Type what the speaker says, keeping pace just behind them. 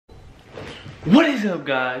What is up,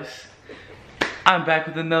 guys? I'm back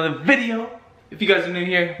with another video. If you guys are new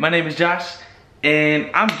here, my name is Josh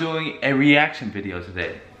and I'm doing a reaction video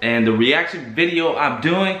today. And the reaction video I'm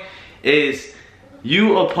doing is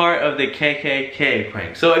you a part of the KKK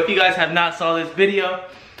prank. So if you guys have not saw this video,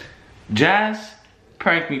 Jazz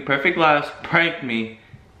pranked me, Perfect Lives pranked me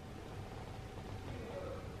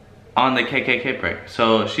on the KKK prank.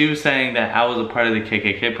 So she was saying that I was a part of the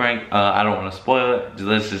KKK prank. I don't want to spoil it.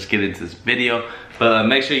 Let's just get into this video. But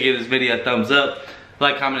make sure you give this video a thumbs up,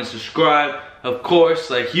 like, comment, and subscribe. Of course,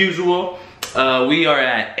 like usual, we are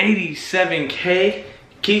at 87K.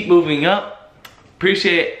 Keep moving up.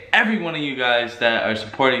 Appreciate every one of you guys that are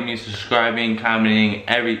supporting me, subscribing, commenting,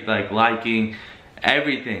 liking,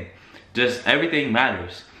 everything. Just everything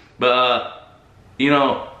matters. But you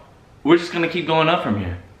know, we're just gonna keep going up from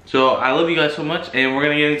here. So I love you guys so much, and we're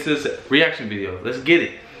gonna get into this reaction video. Let's get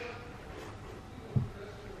it.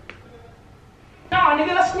 Nah,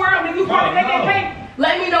 nigga, let's square up. Nigga, you part of KKK.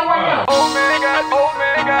 Let me know right now.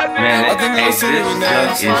 Man, this is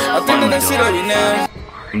funny, though.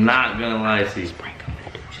 I'm not gonna lie to you.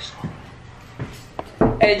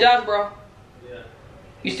 Hey, Josh, bro. Yeah.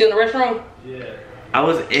 You still in the restroom? Yeah. I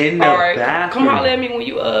was in the bathroom. Come holler at me when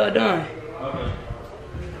you done. Okay.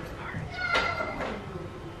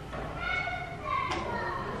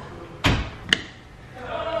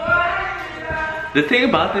 The thing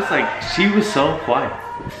about this, like, she was so quiet.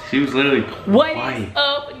 She was literally quiet. What is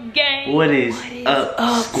up, gang? What is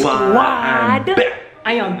up, squad?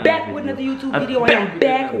 I am back with another YouTube video. I am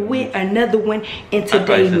back with another one. And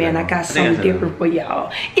today, man, I got something different for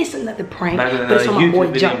y'all. It's another prank, but it's on my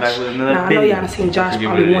boy Josh. Now, I know y'all done seen Josh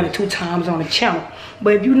probably 1 or 2 times on the channel.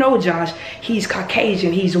 But if you know Josh, he's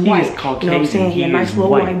Caucasian, he's white. You know what I'm saying? He's a nice little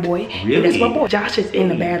white boy. Really? And that's my boy. Josh is in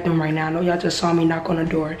the bathroom right now. I know y'all just saw me knock on the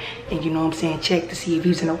door and, you know what I'm saying, check to see if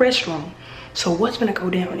he's in the restroom. So what's gonna go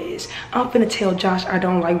down is, I'm finna tell Josh I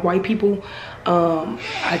don't like white people.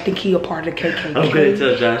 I think he a part of the KKK. I'm gonna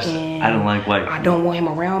tell Josh I don't like white people. I don't want him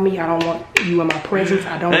around me. I don't want you in my presence.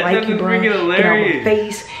 I don't like you, bro. Get out my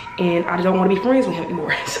face. And I don't want to be friends with him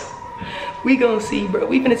anymore. So we gonna see, bro.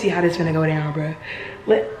 We finna see how this finna go down, bro.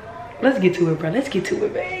 Let's get to it, bro. Let's get to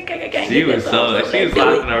it, man. She was laughing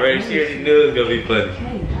already. She already knew it was gonna be funny.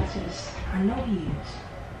 I know he is.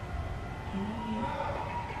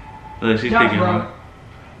 Look, she's thinking, bro.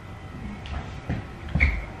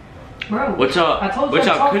 Bro, what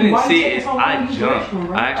y'all couldn't see is I jumped.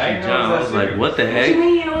 I actually jumped. I was like, what the heck?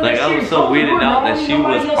 Like, I was so weirded out that she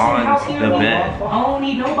was on the bed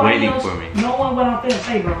waiting for me. No one what I'm finna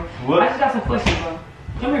say, bro. What? I just got some questions, bro.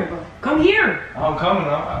 Come here, bro. Come here. I'm coming.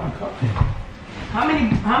 I'm coming. How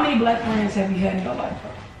many black friends have you had in your life,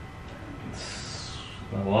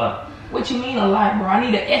 bro? A lot. What you mean a lot, bro? I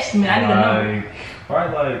need an estimate. I need to know.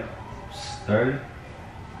 Probably like 30.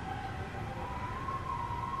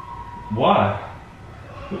 Why?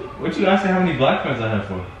 What you asking how many black friends I have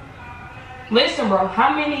for? Listen, bro.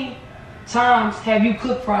 How many times have you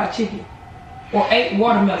cooked fried chicken? Or ate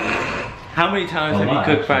watermelon? How many times have you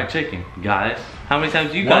cooked fried chicken, guys? How many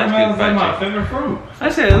times you guys cooked fried chicken? Watermelon's like my favorite fruit. I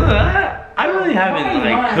said, look, I really haven't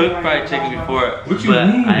like cooked fried chicken before. What you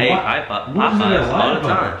mean? I ate Popeyes all the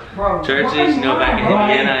time. Bro, churches, you know, back in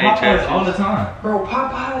Indiana, I ate churches all the time. Bro,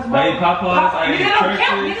 Popeyes, bro. I ate Popeyes, I ate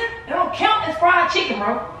churches. It don't count as fried chicken,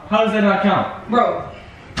 bro. How does that not count? Bro,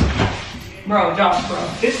 Josh, bro.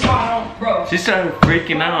 This is why I don't, bro. She started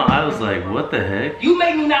freaking out. I was like, what the heck? You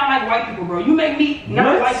make me not like white people, bro. You make me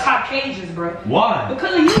not like Caucasians, bro. Why?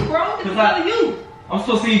 Because of you, bro. It's because of you. I'm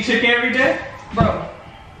supposed to eat chicken every day? Bro.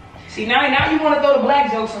 See, now you want to throw the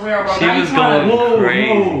black jokes around, bro. She was going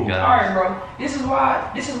crazy, guys. Alright, bro. This is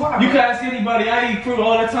why. You can ask anybody. I eat fruit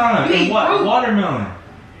all the time. You eat fruit? Watermelon.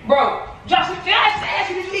 Bro. Josh, did I ask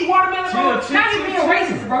you, did you eat watermelon, bro? Now you being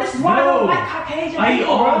racist, bro. This is why I don't like Caucasian people, I eat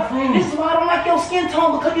all the fruit. This is why I don't like your skin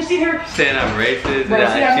tone, because you sit here saying I'm racist,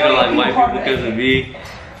 and she don't like white people because of me.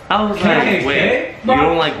 I was like, wait, you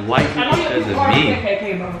don't like white people because of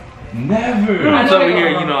me? Never. I'm over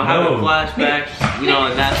here, you know, having flashbacks, you know,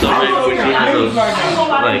 and that's so random when she has those,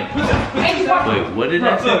 like, wait, what did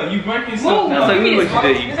I say? Look, you breaking stuff. That's like what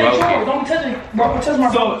you did, you broke it. Don't touch me, bro. Touch my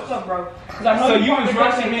stuff, bro. So you was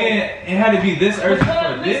rushing in and had to be this urgent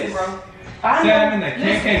for this? Say I'm in the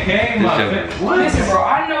KKK? Listen, bro,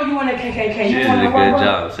 I know you in the KKK. She did a good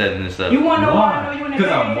job setting this up. You wanna know why I know you in the KKK?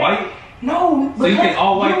 Because I'm white? No, so you think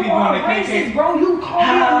all white people in the KKK? Bro, you called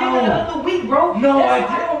me a nigga the other week, bro. No, I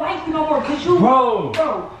don't like you no more, cause you, bro.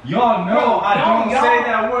 Y'all know I don't say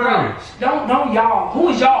that word. Don't y'all. Who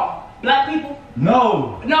is y'all? Black people?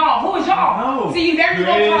 No. No, who is y'all? No. See, there you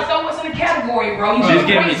go trying to throw us in the category, bro. You just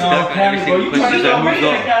get me stuck on every single question. Who's y'all?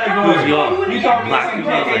 Who's y'all? You talking Black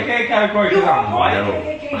about people? KKK category because I'm white?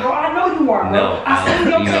 KKK, bro. I know you are, bro. No, I seen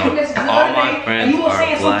your text message the other day, and you were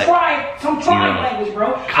saying some tribe language,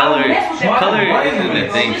 bro. Color isn't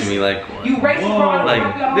a thing to me. Like, you racist, bro. Like,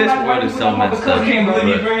 this world is so messed up. I can't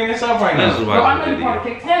believe you bringing this up right now. Bro, I know you part of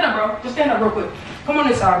KKK. Stand up, bro. Just stand up real quick. Come on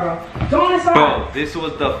this side, bro. Come on this side. Bro, this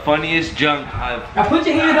was the funniest junk I've... Now put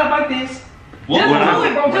your hand up like this. Just do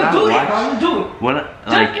it, bro. Just do it, bro. Just do it.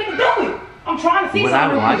 Just do it. I'm trying to see when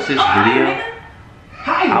I watched this video,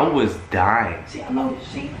 I was dying. See, I know.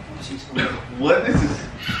 See? What? This is...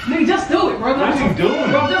 Nigga, just do it, bro. What are you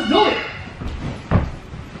doing? Bro, just do it.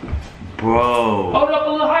 Bro. Hold it up a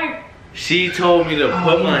little higher. She told me to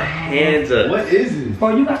put my hands up. What is it?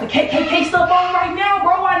 Bro, you got the KKK stuff on right now,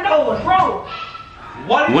 bro. I know it, bro.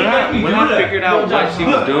 When I figured out what she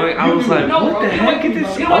was doing, I was like, what the heck is this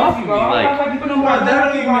off me? Like, I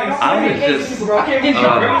was just,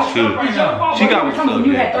 shoot. She got me so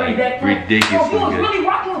good, like, ridiculously good. Really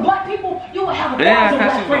rocking with black people, you would have a Yeah, thousand I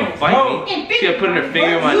thought she was gonna fight me. She had put her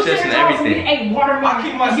finger in my chest and everything. I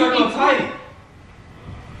keep my circle tight.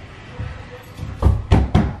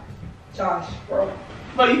 Josh, bro.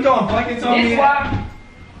 Bro, you throwing blankets on me?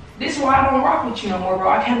 This is why I don't rock with you no more, bro.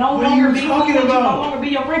 I can no longer be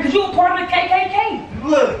your friend because you a part of the KKK.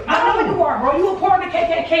 Look, I know you are, bro. You a part of the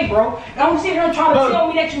KKK, bro. And don't sit here and try to tell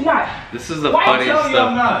me that you're not. This is the funniest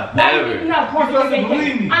stuff ever. You're not part of the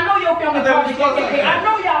KKK. I know your family part of the KKK. I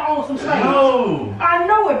know y'all own some slaves. No. I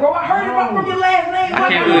know it, bro. I heard it from your last name. I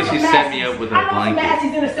can't believe she set me up with a blanket. I know some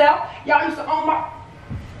Nazis in the South. Y'all used to own my...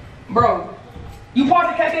 Bro, you part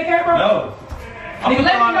of the KKK, bro? No. Nigga,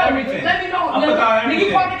 let me know. Nigga,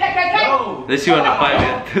 you part of the KKK? No. Then she wanted to fight me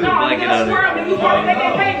to the blanket on her. Nigga, you part of the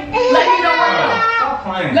KKK? Let me know right now. Stop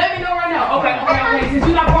playing. Let me know right now. Okay. Since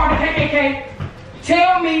you're not part of the KKK,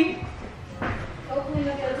 tell me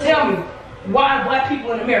why black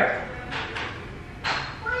people in America?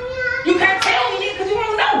 You can't tell me because you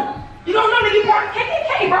don't know. You don't know that you're part of the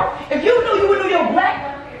KKK, bro. If you knew, you would know your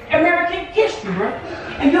black American history, bro.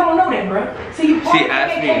 And you don't know that, bro. See, you part of the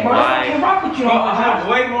KKK, bro. I can't rock with you. Bro, I have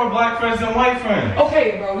way more black friends than white friends.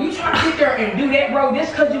 Okay, bro. You trying to sit there and do that, bro?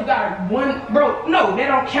 Just because you got one, bro. No, that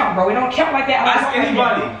don't count, bro. It don't count like that. Ask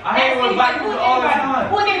anybody. I hang with black people all the time.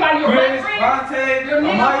 Who is anybody? Your black friend? Your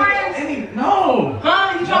nigga friends? No.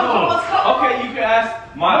 Huh? You trying to call us couple? Okay, you can ask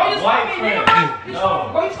my white friend.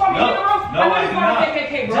 No. Bro, you call me nigga, bro? No, I did not.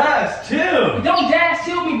 KKK, bro. Just chill. Don't jazz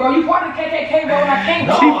chill me, bro. You part of the KKK, bro, and I can't.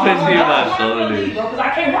 She pissed me off so dude. Bro, because I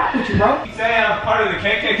can't rock with you, bro. You saying I'm part of the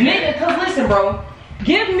KKK? Nigga, cause listen, bro.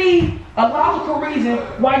 Give me a logical reason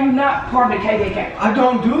why you not part of the KKK. I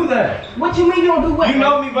don't do that. What you mean you don't do what? You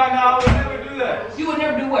know me by now. I would never do that. You would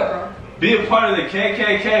never do what, bro? Be a part of the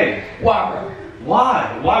KKK. Why, bro?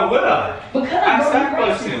 Why? Why would I? Because ask that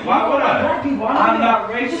question. Why would I? Black people. I'm not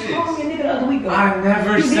racist. You just called me a nigga the other week, bro. I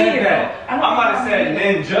never said that. I might have said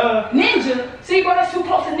ninja. Ninja? See, bro, that's too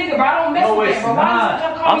close to nigga, bro. I don't mess with that, bro. Why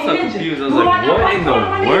you call me a ninja? I'm so confused. I was like, what in the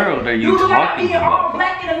world are you talking about? All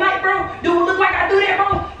black in the night, bro. Do it look like I do that,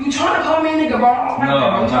 bro? You trying to call me a nigga, bro? I don't like that,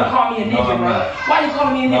 bro. You trying to call me a ninja, bro? Why you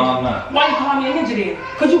calling me a ninja? No, I'm not. Why you calling me a ninja then?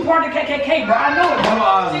 Cause you part of the KKK, bro. I know it,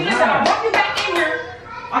 bro. See, listen, I brought you back in here.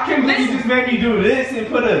 I can't believe you just made me do this and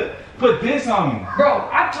put this on me. Bro,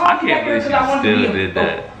 I told you back here because I wanted to be still did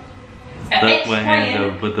that. Stuck my hands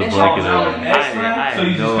up, put the blanket over. So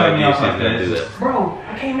you just cut me off like that. Bro,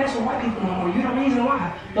 I can't mess with white people no more. You're the reason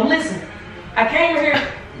why. But listen, I came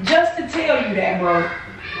here just to tell you that, bro.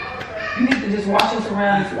 You need to just watch your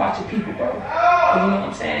surroundings, watch your people, bro. You know what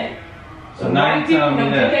I'm saying? So now you telling me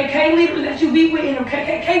that KKK leaders that you be with and them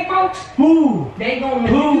KKK folks, they gonna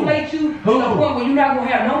manipulate you to the point where you're not gonna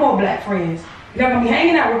have no more black friends. You're not gonna be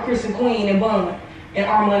hanging out with Chris and Queen and Bun and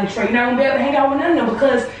Armand and Trey. You're not gonna be able to hang out with none of them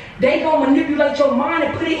because they gonna manipulate your mind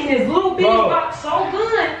and put it in this little bitty box so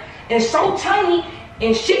good and so tiny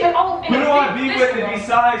and ship it over. Who do I be with it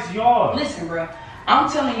besides y'all? Listen, bro. I'm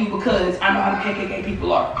telling you because I know how the KKK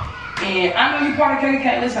people are. And I know you part of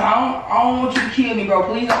KKK. Listen, I don't want you to kill me, bro.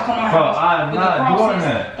 Please don't come to my house. I'm not doing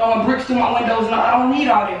that. Throwing bricks through my windows. And I don't need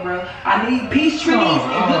all that, bro. I need peace trees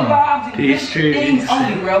and good vibes and good things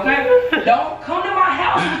only, bro. Okay? Don't come to my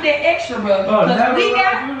house with that extra, bro. Because we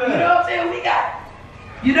got, you know what I'm saying? We got,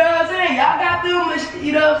 you know what I'm saying? Y'all got them,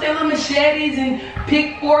 you know what I'm saying? Little machetes and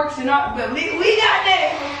pitchforks and all, but we got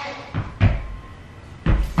that.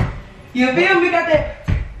 You feel me? We got that.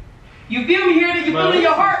 You feel me here? You feel in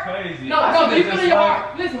your heart? Crazy. No, you feel in your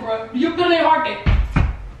heart. Listen, bro. You feel in your heart that.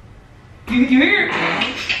 You hear it?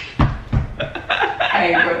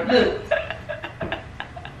 Hey, bro, look.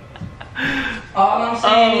 All I'm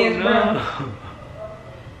saying is, bro,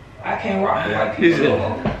 I can't rock with white people no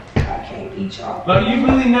more. I can't eat y'all. But you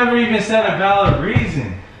really never even said a valid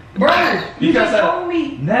reason. Bro, you just told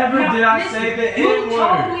me. Never did I say the N-word. You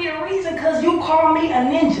told me a reason because you called me a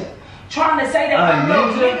ninja. Trying to say that I'm a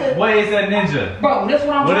nigga. What is that ninja? Bro, that's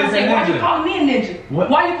what I'm trying to say. Why you calling me a ninja? What?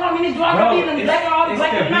 Why you calling me a ninja? Do I gotta be in the black and all the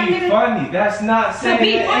black and white niggas? To be funny. That's not saying to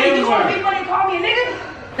be funny, you just want to be funny and call me a nigga?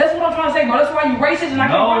 That's what I'm trying to say, bro. That's why you racist and I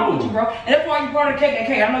can't rock with you, bro. And that's why you part of the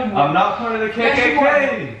KKK. I know you are. I'm not part of the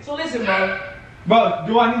KKK. So listen, bro. Bro,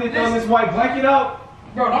 do I need to throw this white blanket out?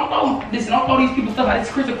 Bro, don't throw these people stuff out.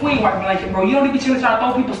 It's Crystal Queen white blanket, bro. You don't need to be chilling trying to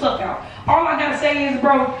throw people stuff out. All I gotta say is,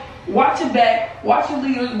 bro, watch your back, watch your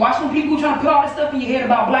leaders, watch when people trying to put all this stuff in your head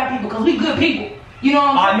about black people, because we good people. You know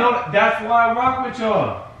what I'm saying? I know, that's why I rock with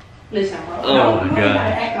y'all. Listen, bro. Oh you gotta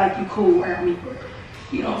act like you cool around me, bro.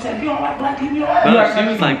 You know what I'm saying? If you don't like black people, you don't like Bro, black she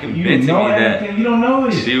was like convincing me that. You don't know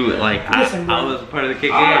it. She was like, Listen, I was part of the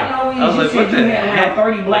KKK. I was like, what the heck?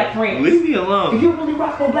 30 black friends. Leave me alone. If you really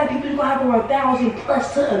rock with black people, you're gonna have over 1,000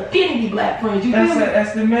 plus to infinity black friends. You That's feel an me?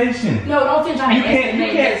 estimation. No, don't think trying to estimate.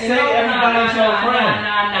 You can't say everybody's your friend.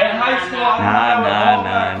 In high school, I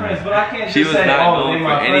had friends, but I can't She was say, not oh, going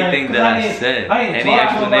for anything that I said. Any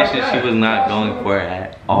explanation, she was not going for it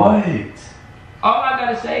at all. What? All I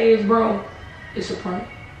gotta say is, bro, it's a prank.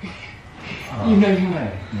 You know you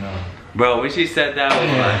right. No. Bro, when she said that, I was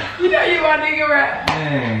like, you know you my nigga, right?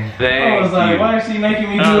 Dang. Thank I was like, you. why is she making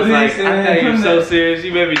me I do was this? like, I thought you were so serious.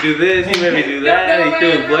 You made me do this, you made me do that. You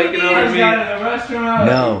threw a blanket I over just me. got in the restaurant.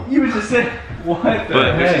 No. You was just saying, what the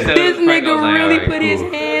But when she heck? said This it was a prank, I nigga was like, really alright, put his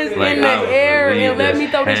cool. hands Like, in the I air believe and let me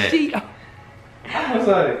this throw the heck. sheet. I was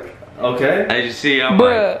like, okay. As you see, I'm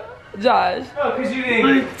like, Bruh, Josh. No, because you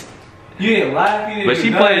didn't laugh, you didn't but do she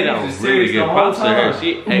nothing, played it you out was really serious good. the whole Props to her. time.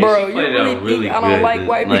 She Bro, played you it really out really think good. I don't like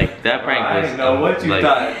white people? Like, that prank I was didn't know what you like,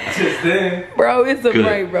 thought just then. Bro, it's a good.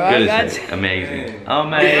 prank, bro. Good I got as you. heck. Amazing.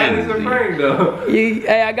 That is a Amazing. prank though.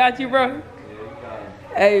 Hey, I got you, bro.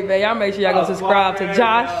 Hey, man, y'all make sure y'all go subscribe to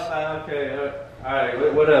Josh. Okay,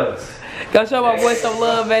 alright, what else? Go show my boy some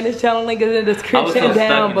love, man. This channel link is in the I was description so stuck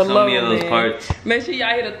down in so below, many of those man. parts. Make sure y'all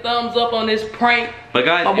hit a thumbs up on this prank. But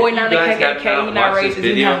guys, My boy if not you the guys have KKK, he not watched this racist, he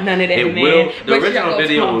video, not none of that, it man. will, the Make sure y'all original go to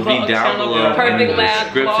video my will be vlog down channel, below in Perfect the Loud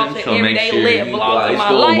description, Vlogs, so and make everyday sure lit you vlogs guys of my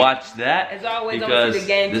go life. watch that. As always, I'm because gonna see the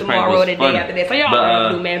game this prank tomorrow or was the day fun. after that. So y'all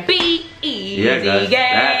already do, man. Be easy, Yeah, guys,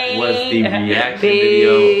 that was the reaction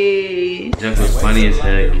video. Junk was funny as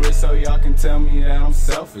heck.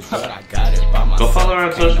 Go follow her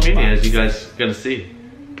on social media, as you guys gonna see.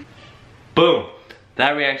 Boom.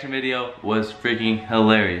 That reaction video was freaking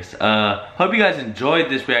hilarious. Hope you guys enjoyed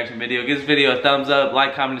this reaction video. Give this video a thumbs up,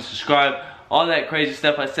 like, comment, and subscribe. All that crazy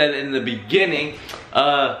stuff I said in the beginning.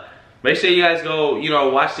 Make sure you guys go,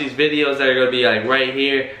 watch these videos that are gonna be like right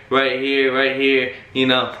here, right here, right here.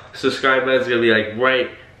 Subscribe button's gonna be like right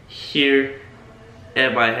here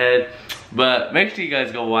at my head. But make sure you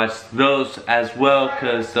guys go watch those as well,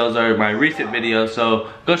 because those are my recent videos. So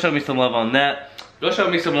go show me some love on that. Go show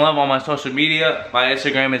me some love on my social media. My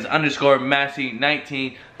Instagram is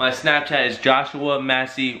 _Massey19. My Snapchat is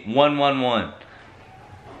JoshuaMassey111.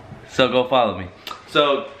 So go follow me.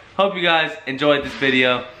 So hope you guys enjoyed this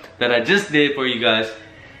video that I just did for you guys.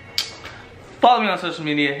 Follow me on social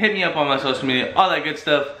media. Hit me up on my social media. All that good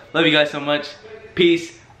stuff. Love you guys so much.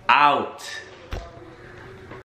 Peace out.